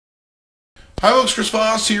Hi folks, Chris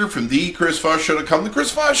Voss here from the Chris Voss Show.com, the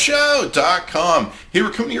Chris Voss Show.com. Hey,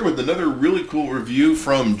 we're coming here with another really cool review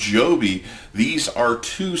from Joby. These are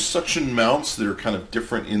two suction mounts that are kind of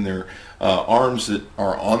different in their arms that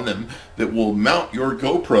are on them that will mount your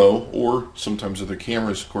GoPro or sometimes other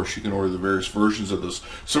cameras. Of course, you can order the various versions of those.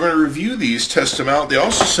 So we're going to review these, test them out. They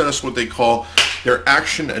also sent us what they call their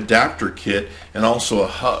action adapter kit and also a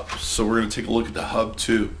hub. So we're going to take a look at the hub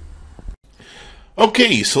too.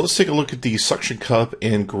 Okay, so let's take a look at the suction cup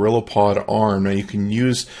and GorillaPod arm. Now you can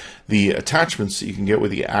use the attachments that you can get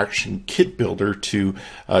with the Action Kit Builder to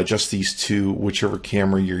adjust these to whichever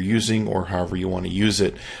camera you're using or however you want to use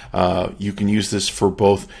it. You can use this for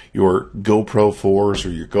both your GoPro 4s or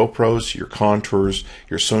your GoPros, your Contours,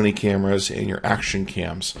 your Sony cameras, and your action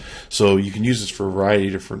cams. So you can use this for a variety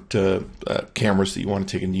of different cameras that you want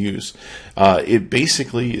to take and use. It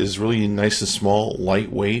basically is really nice and small,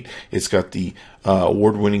 lightweight. It's got the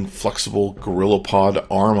award-winning flexible GorillaPod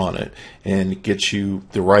arm on it, and it gets you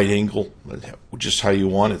the right angle just how you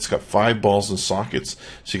want it. It's got 5 balls and sockets,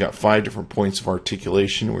 so you got 5 different points of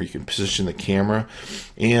articulation where you can position the camera,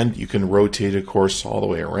 and you can rotate it, of course, all the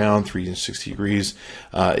way around 360 degrees.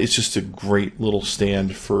 It's just a great little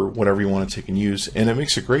stand for whatever you want to take and use, and it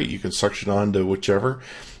makes it great. You can suction on to whichever,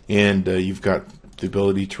 and you've got the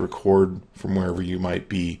ability to record from wherever you might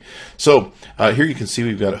be. So here you can see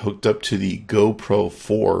we've got it hooked up to the GoPro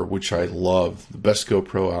 4, which I love. The best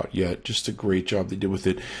GoPro out yet. Just a great job they did with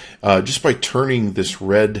it. Just by turning this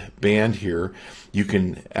red band here, you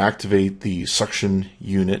can activate the suction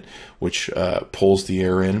unit, which pulls the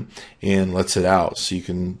air in and lets it out. So you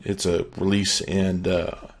can, it's a release and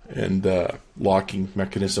locking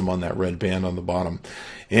mechanism on that red band on the bottom,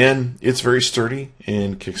 and it's very sturdy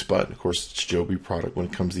and kicks butt. Of course, it's Joby product when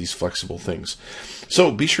it comes to these flexible things.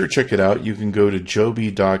 So be sure to check it out. You can go to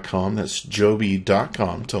Joby.com. That's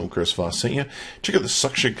Joby.com. Tell them Chris Voss sent you. Check out the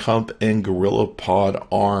suction cup and GorillaPod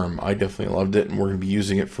arm. I definitely loved it, and we're going to be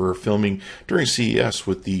using it for filming during CES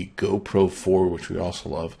with the GoPro 4, which we also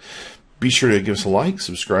love. Be sure to give us a like,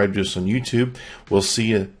 subscribe to us on YouTube. We'll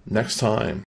see you next time.